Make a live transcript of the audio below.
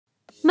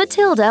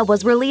Matilda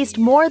was released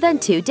more than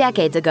 2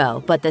 decades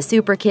ago, but the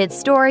Super Kids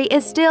story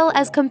is still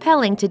as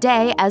compelling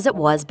today as it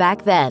was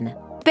back then.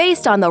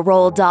 Based on the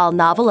Roald Dahl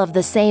novel of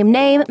the same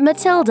name,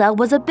 Matilda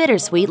was a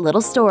bittersweet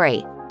little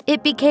story.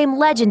 It became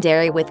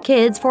legendary with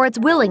kids for its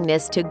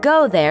willingness to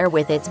go there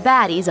with its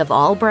baddies of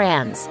all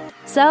brands.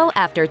 So,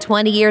 after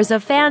 20 years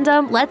of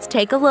fandom, let's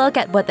take a look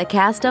at what the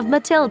cast of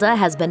Matilda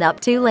has been up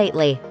to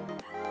lately.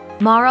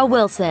 Mara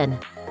Wilson.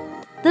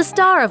 The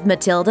star of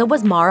Matilda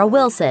was Mara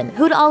Wilson,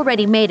 who'd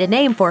already made a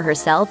name for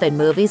herself in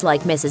movies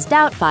like Mrs.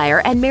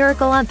 Doubtfire and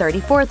Miracle on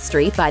 34th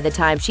Street by the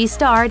time she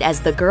starred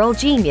as the girl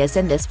genius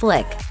in this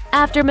flick.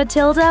 After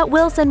Matilda,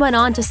 Wilson went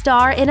on to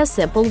star in A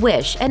Simple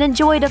Wish and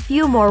enjoyed a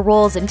few more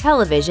roles in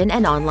television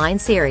and online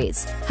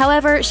series.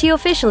 However, she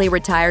officially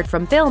retired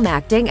from film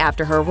acting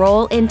after her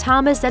role in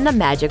Thomas and the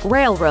Magic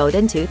Railroad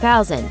in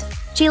 2000.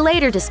 She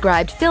later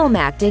described film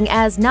acting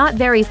as not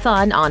very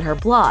fun on her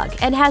blog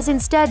and has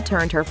instead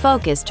turned her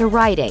focus to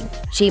writing.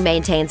 She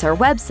maintains her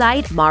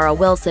website, Mara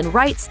Wilson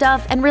Writes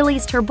Stuff, and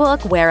released her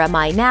book, Where Am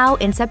I Now,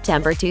 in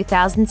September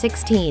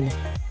 2016.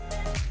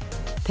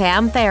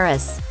 Pam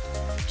Ferris.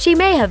 She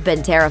may have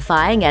been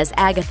terrifying as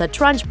Agatha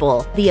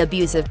Trunchbull, the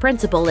abusive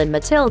principal in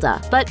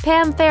Matilda, but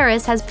Pam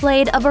Ferris has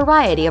played a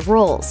variety of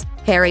roles.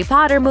 Harry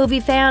Potter movie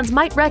fans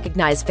might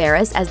recognize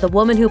Ferris as the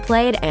woman who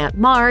played Aunt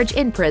Marge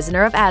in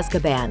Prisoner of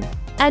Azkaban.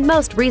 And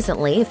most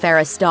recently,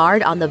 Ferris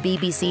starred on the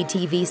BBC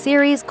TV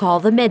series Call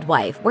the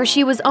Midwife, where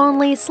she was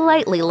only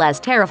slightly less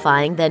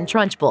terrifying than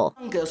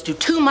Trunchbull. Girls do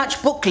too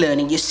much book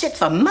learning. You sit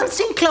for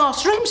months in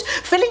classrooms,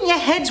 filling your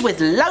heads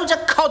with loads of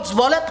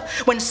codswallop,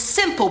 when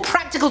simple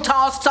practical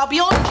tasks are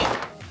beyond you.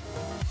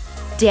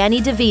 Danny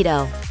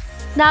DeVito.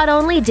 Not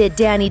only did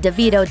Danny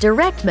DeVito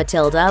direct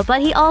Matilda, but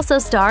he also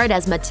starred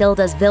as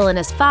Matilda's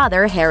villainous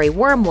father, Harry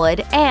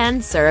Wormwood,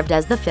 and served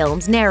as the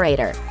film's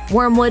narrator.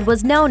 Wormwood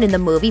was known in the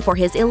movie for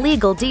his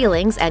illegal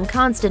dealings and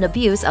constant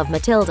abuse of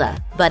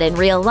Matilda. But in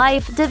real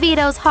life,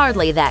 DeVito's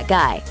hardly that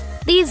guy.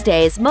 These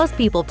days, most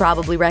people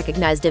probably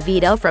recognize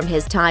DeVito from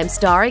his time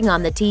starring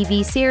on the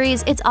TV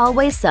series It's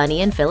Always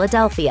Sunny in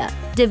Philadelphia.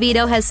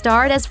 DeVito has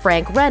starred as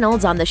Frank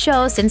Reynolds on the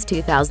show since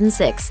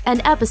 2006,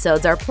 and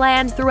episodes are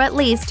planned through at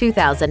least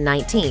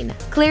 2019.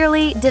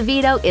 Clearly,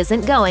 DeVito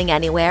isn't going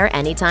anywhere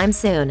anytime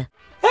soon.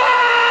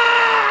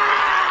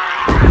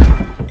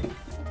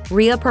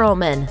 Rhea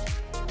Perlman.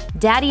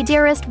 Daddy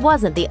Dearest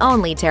wasn't the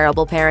only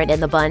terrible parent in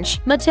the bunch.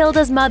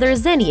 Matilda's mother,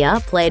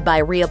 Zinnia, played by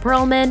Rhea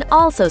Perlman,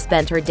 also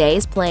spent her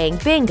days playing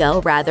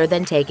bingo rather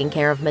than taking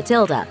care of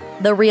Matilda.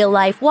 The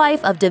real-life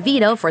wife of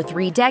DeVito for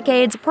 3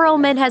 decades,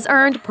 Perlman has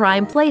earned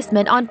prime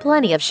placement on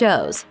plenty of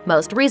shows,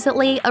 most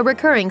recently a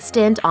recurring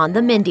stint on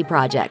The Mindy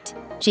Project.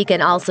 She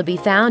can also be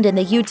found in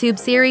the YouTube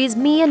series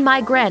Me and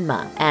My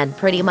Grandma, and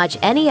pretty much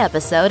any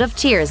episode of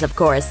Cheers, of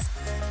course.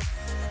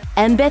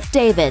 Embeth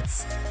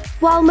Davidtz.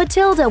 While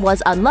Matilda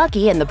was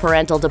unlucky in the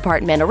parental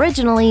department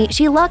originally,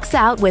 she lucks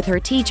out with her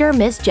teacher,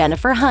 Miss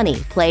Jennifer Honey,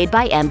 played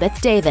by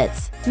Embeth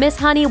Davidtz. Miss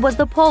Honey was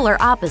the polar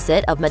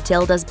opposite of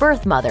Matilda's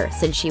birth mother,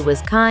 since she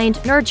was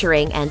kind,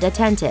 nurturing, and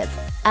attentive.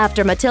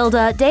 After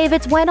Matilda,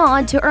 Davidtz went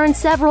on to earn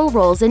several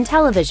roles in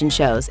television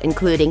shows,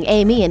 including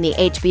Amy in the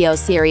HBO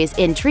series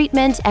In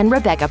Treatment and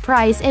Rebecca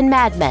Price in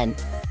Mad Men.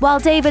 While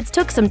Davidtz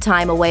took some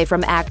time away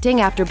from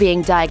acting after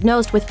being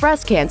diagnosed with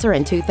breast cancer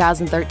in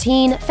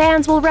 2013,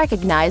 fans will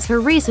recognize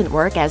her recent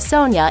work as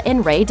Sonia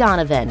in Ray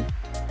Donovan.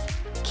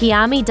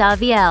 Kiami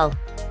Davael.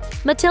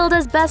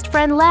 Matilda's best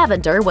friend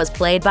Lavender was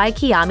played by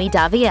Kiami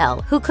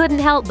Davael, who couldn't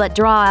help but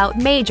draw out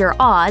major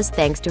awes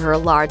thanks to her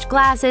large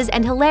glasses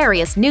and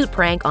hilarious newt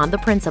prank on the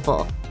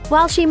principal.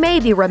 While she may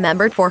be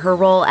remembered for her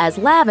role as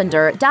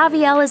Lavender,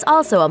 Davael is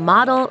also a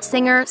model,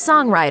 singer,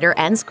 songwriter,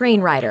 and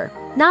screenwriter.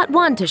 Not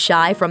one to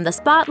shy from the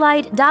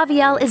spotlight,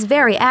 Davael is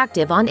very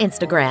active on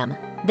Instagram.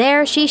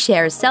 There, she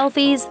shares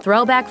selfies,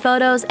 throwback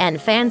photos, and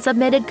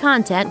fan-submitted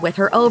content with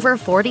her over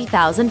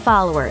 40,000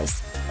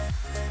 followers.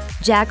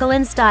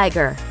 Jacqueline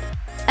Steiger.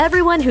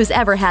 Everyone who's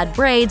ever had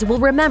braids will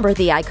remember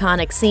the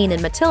iconic scene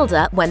in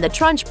Matilda when the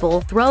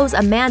Trunchbull throws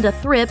Amanda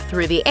Thripp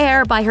through the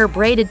air by her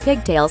braided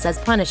pigtails as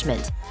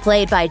punishment.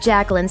 Played by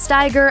Jacqueline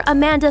Steiger,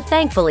 Amanda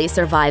thankfully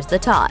survives the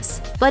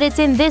toss. But it's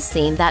in this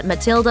scene that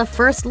Matilda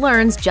first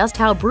learns just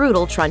how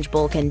brutal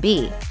Trunchbull can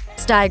be.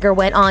 Steiger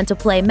went on to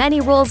play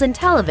many roles in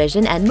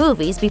television and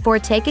movies before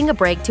taking a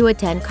break to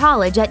attend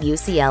college at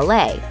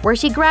UCLA, where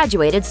she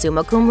graduated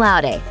summa cum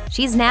laude.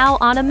 She's now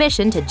on a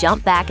mission to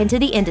jump back into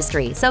the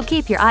industry, so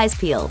keep your eyes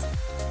peeled.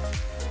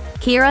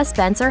 Kira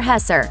Spencer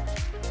Hesser.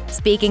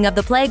 Speaking of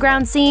the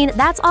playground scene,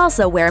 that's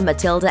also where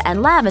Matilda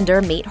and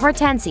Lavender meet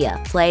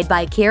Hortensia, played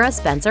by Kira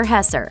Spencer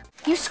Hesser.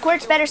 You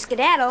squirts better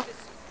skedaddle.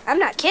 I'm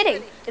not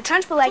kidding. The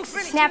Trunchbull likes to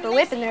snap her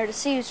whip in there to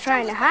see who's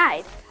trying to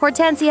hide.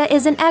 Hortensia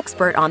is an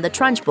expert on the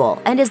Trunchbull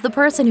and is the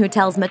person who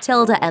tells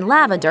Matilda and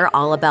Lavender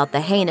all about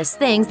the heinous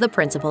things the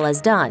principal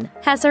has done.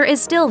 Hesser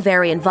is still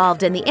very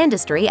involved in the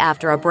industry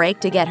after a break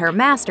to get her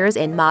master's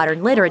in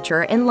modern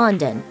literature in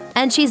London.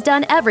 And she's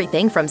done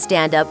everything from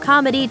stand-up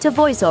comedy to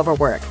voiceover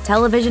work,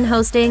 television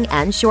hosting,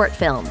 and short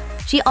film.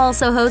 She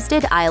also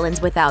hosted Islands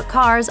Without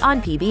Karz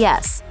on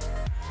PBS.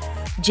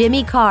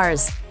 Jimmy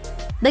Karz.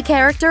 The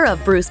character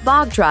of Bruce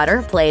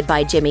Bogtrotter, played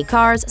by Jimmy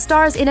Karz,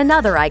 stars in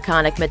another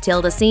iconic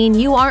Matilda scene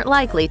you aren't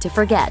likely to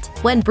forget.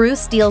 When Bruce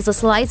steals a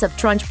slice of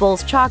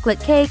Trunchbull's chocolate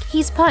cake,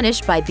 he's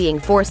punished by being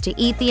forced to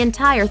eat the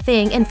entire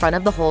thing in front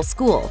of the whole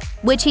school,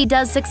 which he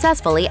does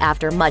successfully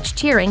after much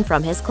cheering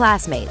from his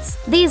classmates.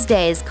 These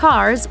days,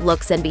 Karz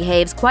looks and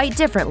behaves quite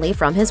differently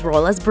from his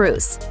role as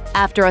Bruce.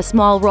 After a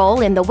small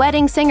role in The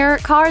Wedding Singer,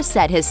 Karz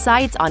set his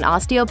sights on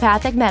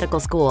osteopathic medical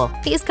school.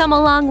 He's come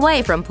a long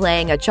way from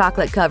playing a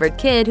chocolate-covered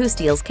kid who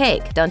steals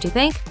cake, don't you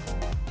think?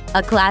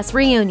 A class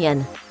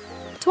reunion.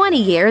 20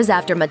 years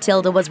after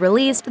Matilda was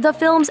released, the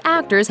film's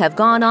actors have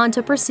gone on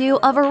to pursue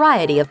a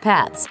variety of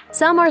paths.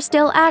 Some are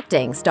still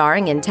acting,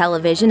 starring in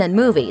television and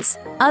movies.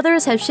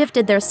 Others have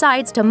shifted their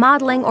sights to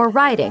modeling or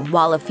writing,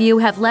 while a few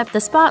have left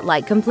the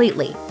spotlight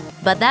completely.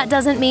 But that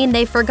doesn't mean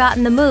they've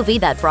forgotten the movie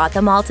that brought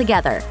them all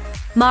together.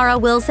 Mara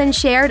Wilson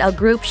shared a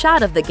group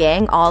shot of the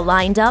gang all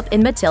lined up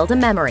in Matilda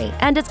memory,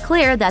 and it's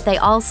clear that they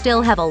all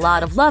still have a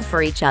lot of love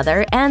for each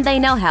other and they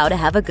know how to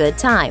have a good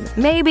time,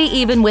 maybe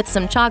even with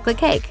some chocolate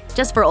cake,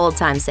 just for old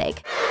time's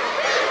sake.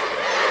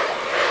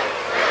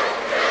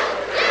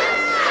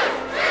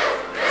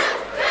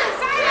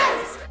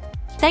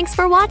 Thanks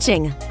for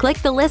watching! Click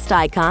the list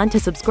icon to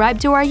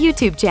subscribe to our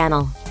YouTube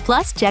channel.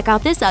 Plus, check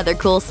out this other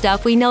cool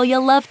stuff we know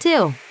you'll love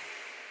too.